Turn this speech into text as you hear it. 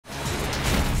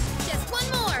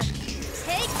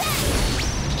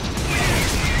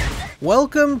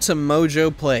Welcome to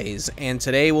MojoPlays, and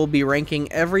today we'll be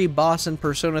ranking every boss in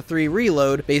Persona 3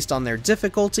 Reload based on their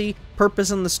difficulty, purpose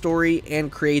in the story,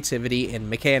 and creativity in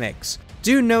mechanics.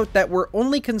 Do note that we're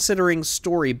only considering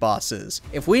story bosses.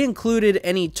 If we included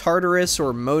any Tartarus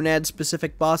or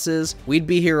Monad-specific bosses, we'd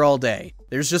be here all day.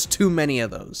 There's just too many of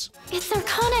those. Its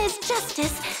Arcana is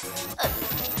Justice.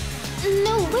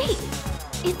 No, wait.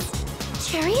 It's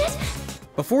Chariot?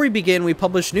 Before we begin, we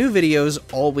publish new videos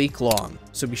all week long,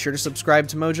 so be sure to subscribe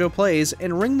to MojoPlays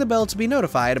and ring the bell to be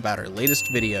notified about our latest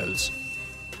videos.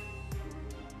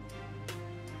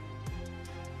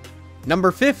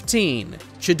 Number 15,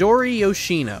 Chidori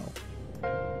Yoshino.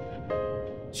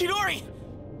 Chidori!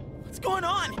 What's going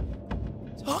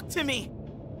on? Talk to me!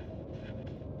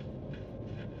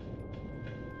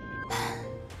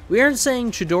 We aren't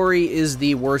saying Chidori is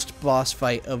the worst boss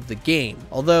fight of the game,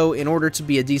 although in order to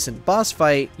be a decent boss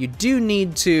fight, you do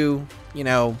need to,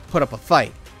 put up a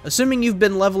fight. Assuming you've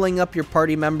been leveling up your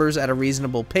party members at a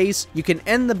reasonable pace, you can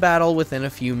end the battle within a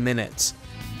few minutes.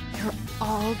 You're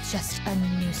all just a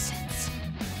nuisance.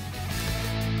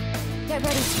 Get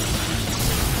ready.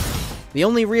 The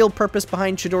only real purpose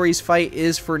behind Chidori's fight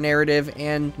is for narrative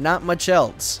and not much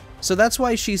else, so that's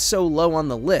why she's so low on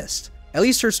the list. At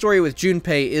least her story with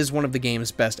Junpei is one of the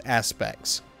game's best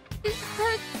aspects. It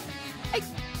hurts. I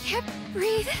can't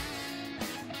breathe.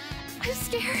 I'm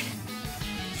scared.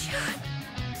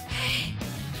 Junpei.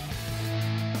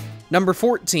 Number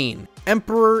 14,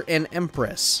 Emperor and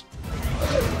Empress.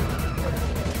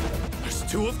 There's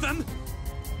two of them?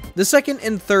 The second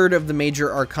and third of the major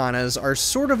arcanas are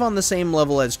sort of on the same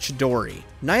level as Chidori.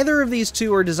 Neither of these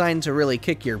two are designed to really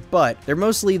kick your butt, they're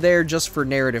mostly there just for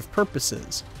narrative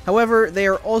purposes. However, they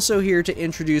are also here to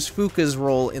introduce Fuka's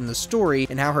role in the story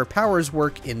and how her powers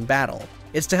work in battle.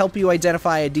 It's to help you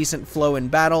identify a decent flow in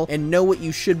battle and know what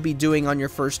you should be doing on your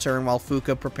first turn while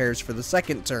Fuka prepares for the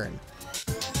second turn.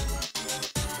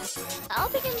 I'll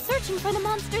begin searching for the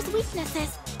monster's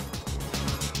weaknesses.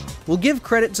 We'll give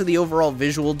credit to the overall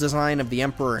visual design of the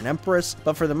Emperor and Empress,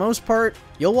 but for the most part,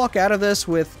 you'll walk out of this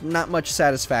with not much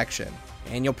satisfaction,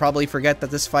 and you'll probably forget that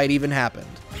this fight even happened.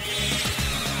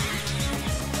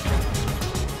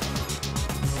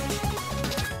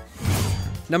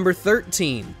 Number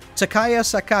 13, Takaya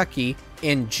Sakaki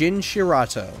in Jin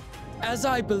Shirato. As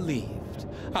I believed,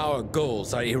 our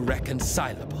goals are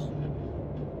irreconcilable.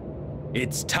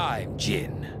 It's time,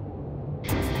 Jin.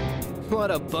 What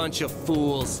a bunch of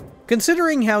fools.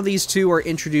 Considering how these two are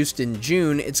introduced in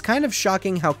June, it's kind of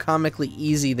shocking how comically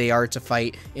easy they are to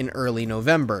fight in early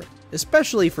November,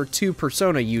 especially for two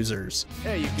Persona users.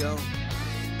 There you go.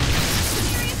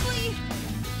 Seriously?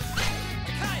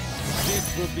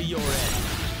 This will be your end.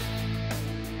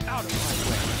 Out of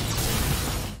my way.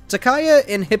 Takaya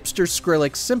and Hipster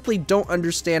Skrillex simply don't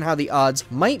understand how the odds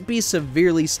might be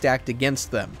severely stacked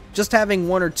against them. Just having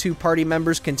one or two party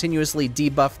members continuously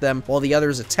debuff them while the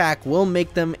others attack will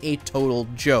make them a total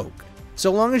joke.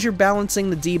 So long as you're balancing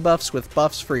the debuffs with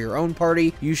buffs for your own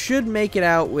party, you should make it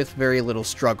out with very little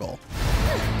struggle.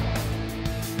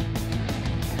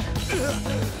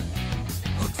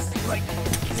 Looks like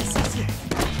this is it.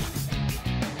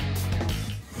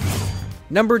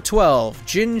 Number 12,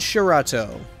 Jin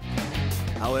Shirato.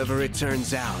 However it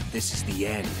turns out, this is the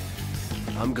end.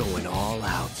 I'm going all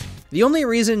out. The only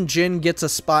reason Jin gets a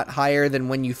spot higher than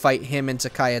when you fight him and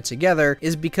Takaya together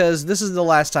is because this is the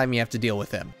last time you have to deal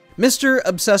with him. Mr.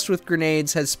 Obsessed with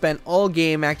Grenades has spent all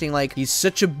game acting like he's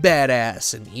such a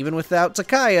badass, and even without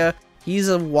Takaya, he's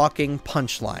a walking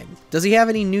punchline. Does he have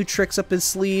any new tricks up his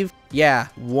sleeve? Yeah,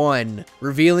 one.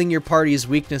 Revealing your party's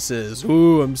weaknesses.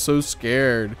 Ooh, I'm so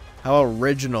scared. How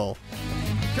original.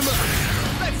 Come on,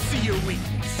 let's see your weakness.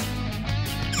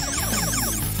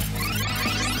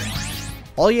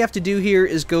 All you have to do here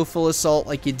is go full assault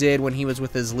like you did when he was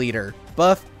with his leader.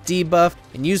 Buff, debuff,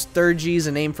 and use third Gs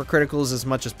and aim for criticals as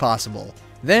much as possible.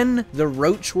 Then, the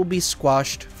roach will be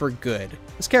squashed for good.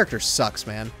 This character sucks,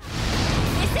 man.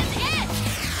 This is it!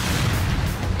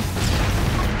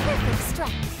 Perfect strike.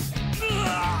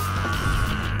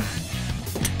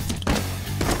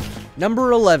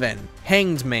 Number 11,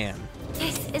 Hanged Man.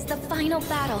 This is the final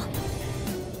battle.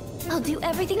 I'll do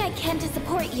everything I can to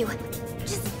support you.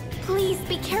 Just please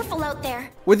be careful out there.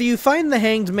 Whether you find the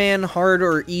Hanged Man hard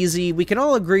or easy, we can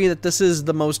all agree that this is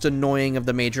the most annoying of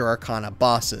the major arcana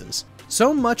bosses.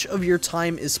 So much of your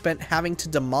time is spent having to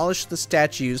demolish the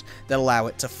statues that allow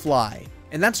it to fly.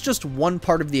 And that's just one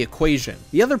part of the equation.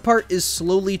 The other part is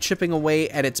slowly chipping away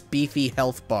at its beefy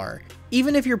health bar.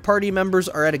 Even if your party members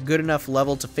are at a good enough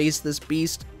level to face this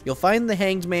beast, you'll find the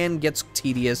Hanged Man gets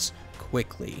tedious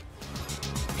quickly.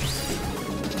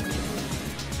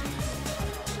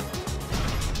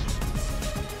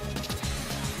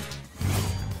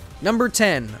 Number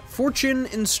 10, Fortune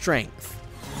and Strength.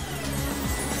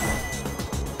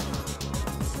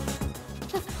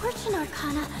 The Fortune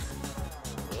Arcana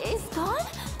is gone?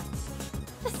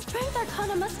 The Strength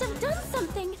Arcana must have done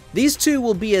something. These two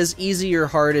will be as easy or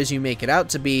hard as you make it out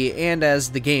to be, and as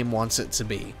the game wants it to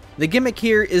be. The gimmick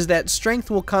here is that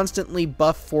Strength will constantly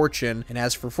buff Fortune, and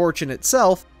as for Fortune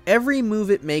itself, every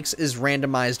move it makes is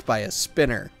randomized by a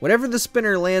spinner. Whatever the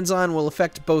spinner lands on will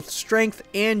affect both Strength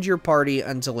and your party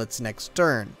until its next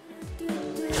turn.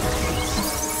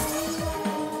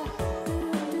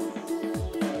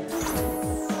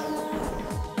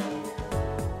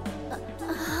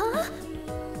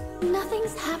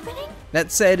 Nothing's happening? That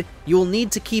said, you will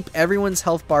need to keep everyone's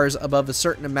health bars above a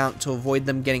certain amount to avoid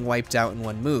them getting wiped out in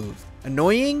one move.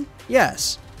 Annoying?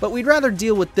 Yes, but we'd rather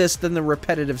deal with this than the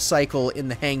repetitive cycle in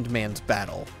the Hanged Man's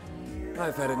battle.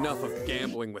 I've had enough of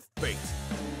gambling with fate.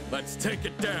 Let's take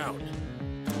it down.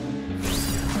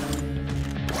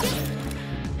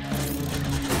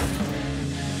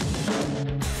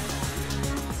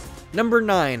 Number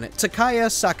 9, Takaya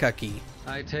Sakaki.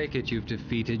 I take it you've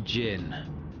defeated Jin.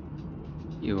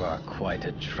 You are quite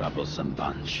a troublesome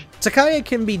bunch. Takaya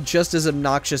can be just as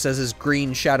obnoxious as his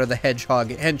green Shadow the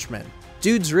Hedgehog henchman.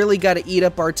 Dude's really gotta eat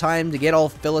up our time to get all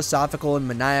philosophical and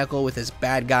maniacal with his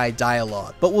bad guy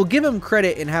dialogue, but we'll give him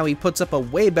credit in how he puts up a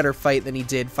way better fight than he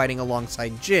did fighting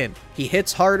alongside Jin. He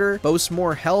hits harder, boasts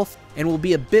more health, and will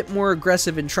be a bit more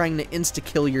aggressive in trying to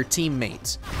insta-kill your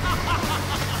teammates.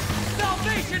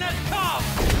 Salvation has come!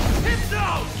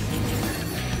 Hypnos!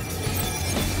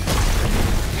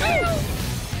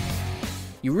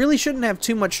 You really shouldn't have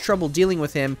too much trouble dealing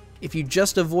with him if you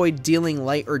just avoid dealing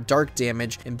light or dark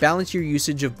damage and balance your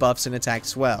usage of buffs and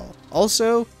attacks well.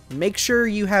 Also, make sure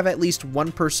you have at least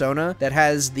one persona that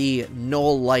has the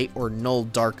null light or null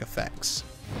dark effects.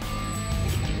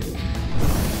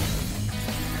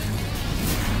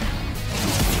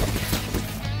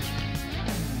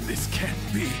 This can't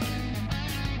be.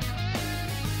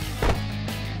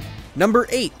 Number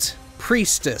 8,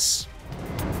 Priestess.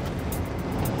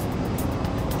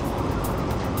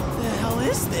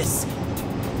 Is this?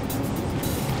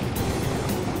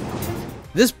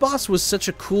 This boss was such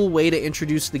a cool way to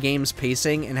introduce the game's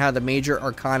pacing and how the major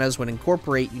arcanas would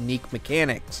incorporate unique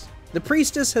mechanics. The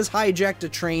Priestess has hijacked a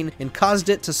train and caused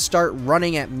it to start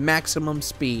running at maximum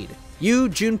speed. You,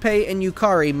 Junpei, and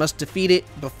Yukari must defeat it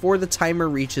before the timer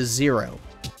reaches 0.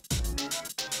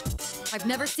 I've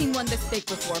never seen one this big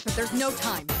before, but there's no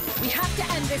time. We have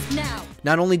to end this now!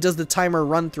 Not only does the timer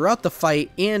run throughout the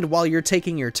fight and while you're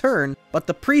taking your turn, but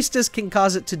the Priestess can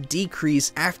cause it to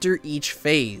decrease after each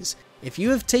phase. If you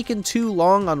have taken too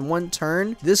long on one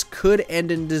turn, this could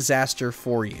end in disaster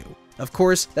for you. Of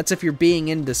course, that's if you're being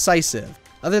indecisive.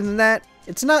 Other than that,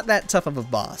 it's not that tough of a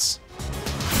boss.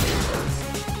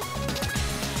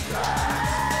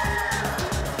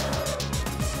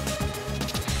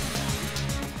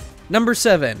 Number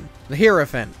 7, the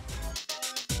Hierophant.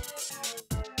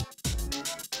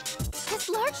 This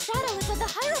large shadow is of the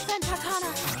Hierophant Arcana.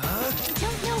 I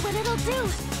don't know what it'll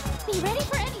do. Be ready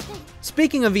for anything.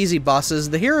 Speaking of easy bosses,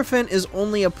 the Hierophant is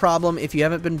only a problem if you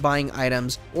haven't been buying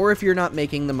items or if you're not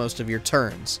making the most of your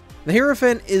turns. The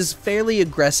Hierophant is fairly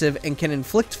aggressive and can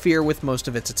inflict fear with most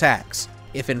of its attacks.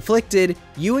 If inflicted,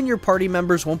 you and your party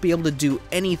members won't be able to do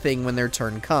anything when their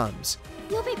turn comes.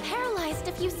 You'll be paralyzed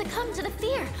if you succumb to the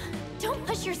fear. Don't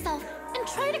push yourself and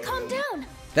try to calm down.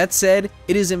 That said,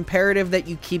 it is imperative that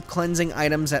you keep cleansing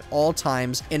items at all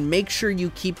times and make sure you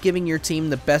keep giving your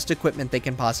team the best equipment they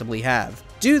can possibly have.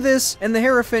 Do this, and the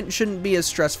Hierophant shouldn't be as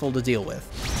stressful to deal with.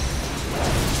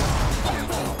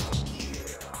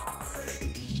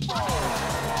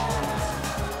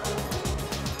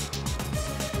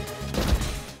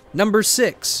 Number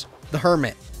 6, the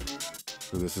Hermit.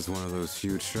 So this is one of those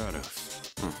huge shadows.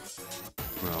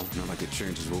 Well, not like it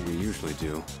changes what we usually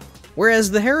do. Whereas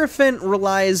the Hierophant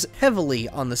relies heavily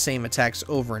on the same attacks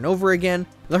over and over again,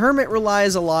 the Hermit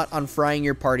relies a lot on frying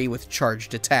your party with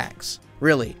charged attacks.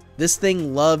 Really, this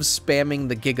thing loves spamming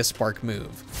the Gigaspark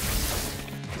move.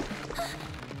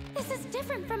 This is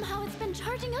different from how it's been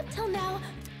charging up till now.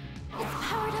 It's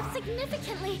powered up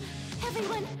significantly.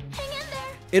 Everyone, hang in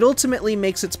there. It ultimately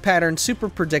makes its pattern super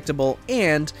predictable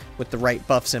and, with the right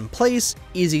buffs in place,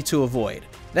 easy to avoid.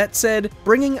 That said,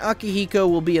 bringing Akihiko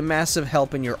will be a massive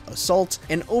help in your assault,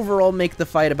 and overall make the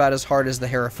fight about as hard as the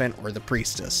Hierophant or the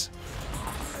Priestess.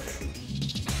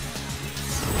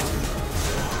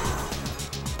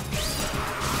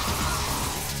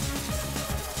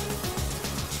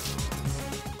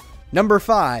 Number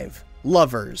 5,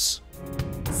 Lovers.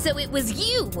 So it was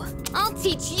you! I'll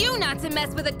teach you not to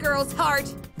mess with a girl's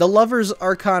heart! The Lover's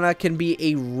Arcana can be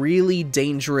a really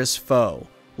dangerous foe.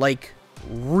 Like,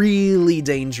 really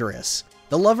dangerous.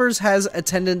 The Lover's has a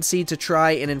tendency to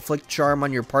try and inflict charm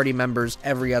on your party members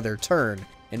every other turn,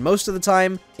 and most of the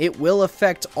time, it will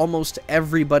affect almost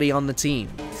everybody on the team.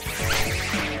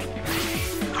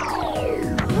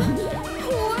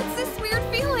 What's this weird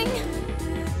feeling?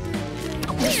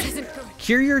 This isn't good.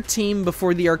 Cure your team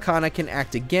before the Arcana can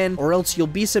act again, or else you'll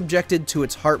be subjected to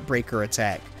its Heartbreaker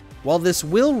attack. While this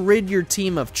will rid your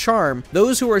team of charm,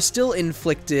 those who are still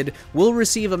inflicted will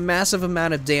receive a massive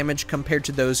amount of damage compared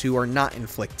to those who are not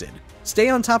inflicted. Stay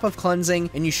on top of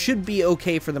cleansing, and you should be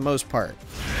okay for the most part.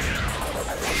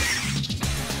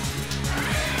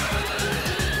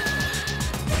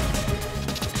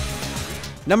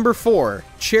 Number 4,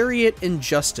 Chariot and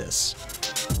Justice.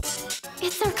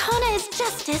 Its Arcana is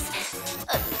Justice.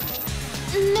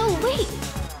 No, wait.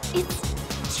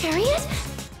 It's Chariot?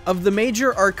 Of the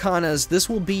major Arcanas, this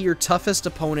will be your toughest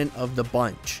opponent of the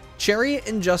bunch. Chariot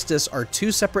and Justice are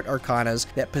two separate Arcanas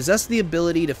that possess the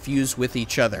ability to fuse with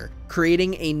each other,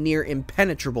 creating a near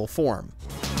impenetrable form.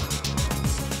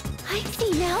 I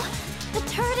see now. The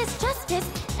turret is Justice,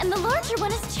 and the larger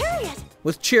one is Chariot.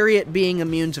 With Chariot being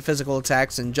immune to physical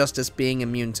attacks and Justice being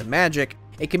immune to magic,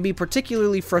 it can be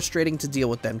particularly frustrating to deal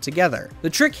with them together. The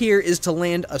trick here is to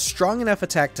land a strong enough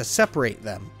attack to separate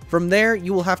them. From there,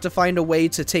 you will have to find a way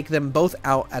to take them both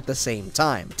out at the same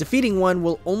time. Defeating one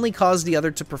will only cause the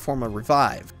other to perform a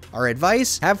revive. Our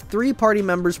advice? Have 3 party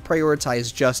members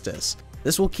prioritize Justice.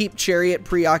 This will keep Chariot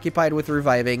preoccupied with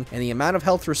reviving, and the amount of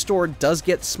health restored does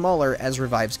get smaller as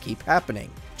revives keep happening.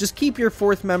 Just keep your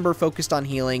 4th member focused on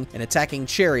healing and attacking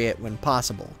Chariot when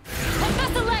possible. I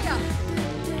got the leg up!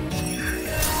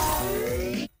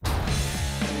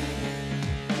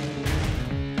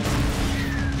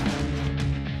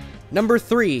 Number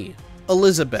 3,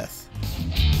 Elizabeth.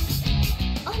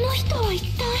 あの人は一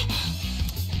体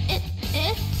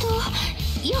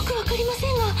よくわかりま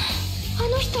せんが、あ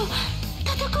の人戦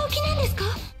う気なんですか?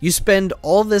 You spend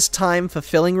all this time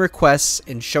fulfilling requests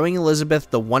and showing Elizabeth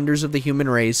the wonders of the human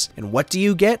race, and what do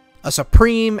you get? A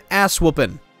supreme ass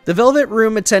whoopin'. The Velvet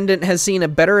Room attendant has seen a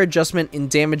better adjustment in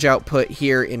damage output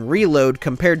here in Reload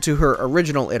compared to her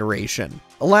original iteration.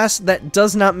 Alas, that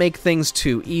does not make things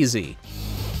too easy.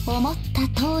 思った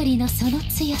通りのその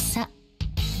強さ、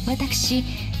私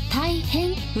大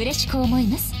変嬉しく思い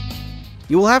ます。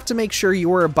 You will have to make sure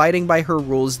you are abiding by her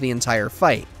rules the entire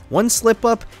fight. One slip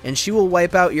up and she will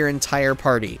wipe out your entire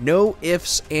party. No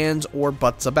ifs, ands, or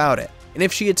buts about it. And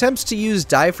if she attempts to use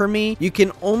Die For Me, you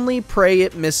can only pray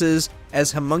it misses,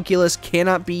 as Homunculus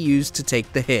cannot be used to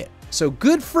take the hit. So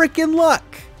good frickin' luck!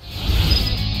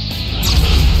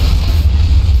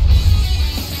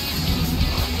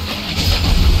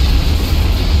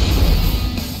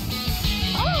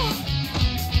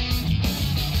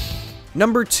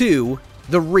 Number 2,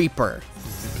 the Reaper.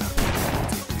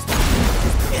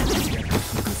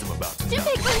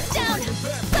 Junpei down!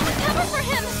 Someone cover for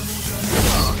him!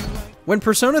 When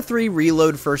Persona 3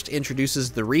 Reload first introduces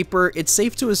the Reaper, it's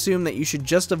safe to assume that you should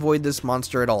just avoid this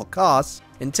monster at all costs,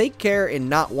 and take care in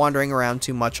not wandering around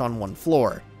too much on one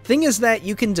floor. Thing is that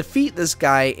you can defeat this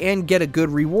guy and get a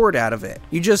good reward out of it.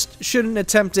 You just shouldn't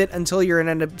attempt it until you're at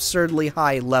an absurdly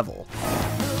high level.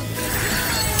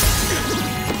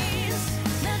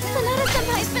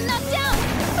 Sonata-senpai's been knocked down!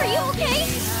 Are you okay?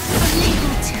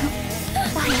 Unable to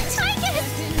fight.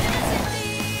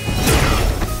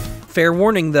 Fair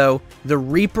warning though, the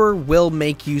Reaper will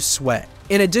make you sweat.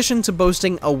 In addition to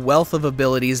boasting a wealth of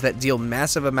abilities that deal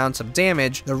massive amounts of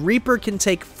damage, the Reaper can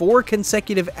take 4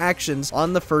 consecutive actions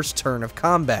on the first turn of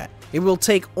combat. It will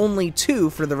take only 2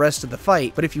 for the rest of the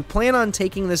fight, but if you plan on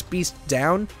taking this beast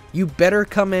down, you better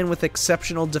come in with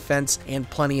exceptional defense and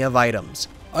plenty of items.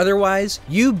 Otherwise,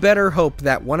 you better hope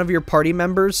that one of your party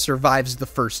members survives the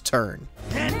first turn.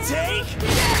 That's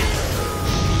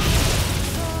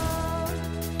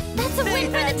a win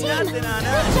for the team! Good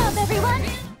job, everyone!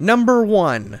 Number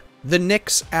 1, the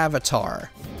Nyx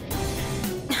Avatar.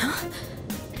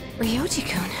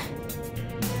 Ryoji-kun.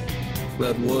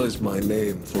 That was my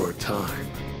name for a time.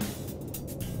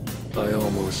 I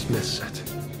almost miss it.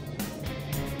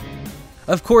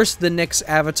 Of course, the Nyx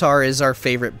Avatar is our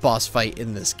favorite boss fight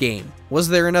in this game. Was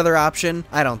there another option?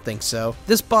 I don't think so.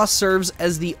 This boss serves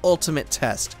as the ultimate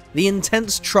test, the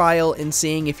intense trial in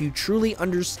seeing if you truly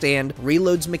understand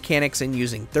Reload's mechanics in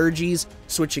using thirgies,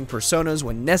 switching personas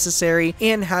when necessary,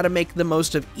 and how to make the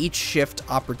most of each shift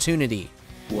opportunity.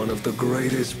 One of the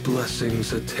greatest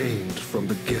blessings attained from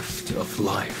the gift of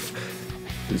life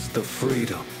is the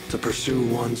freedom to pursue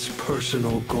one's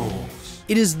personal goals.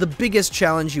 It is the biggest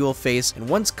challenge you will face, and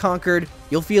once conquered,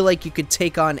 you'll feel like you could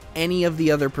take on any of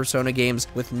the other Persona games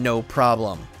with no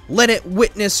problem. Let it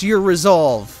witness your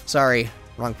resolve! Sorry,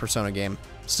 wrong Persona game.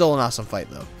 Still an awesome fight,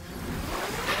 though.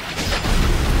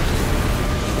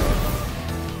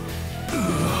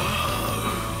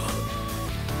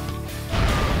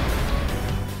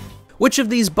 Which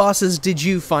of these bosses did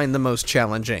you find the most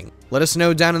challenging? Let us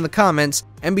know down in the comments,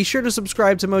 and be sure to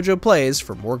subscribe to MojoPlays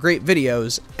for more great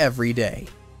videos every day.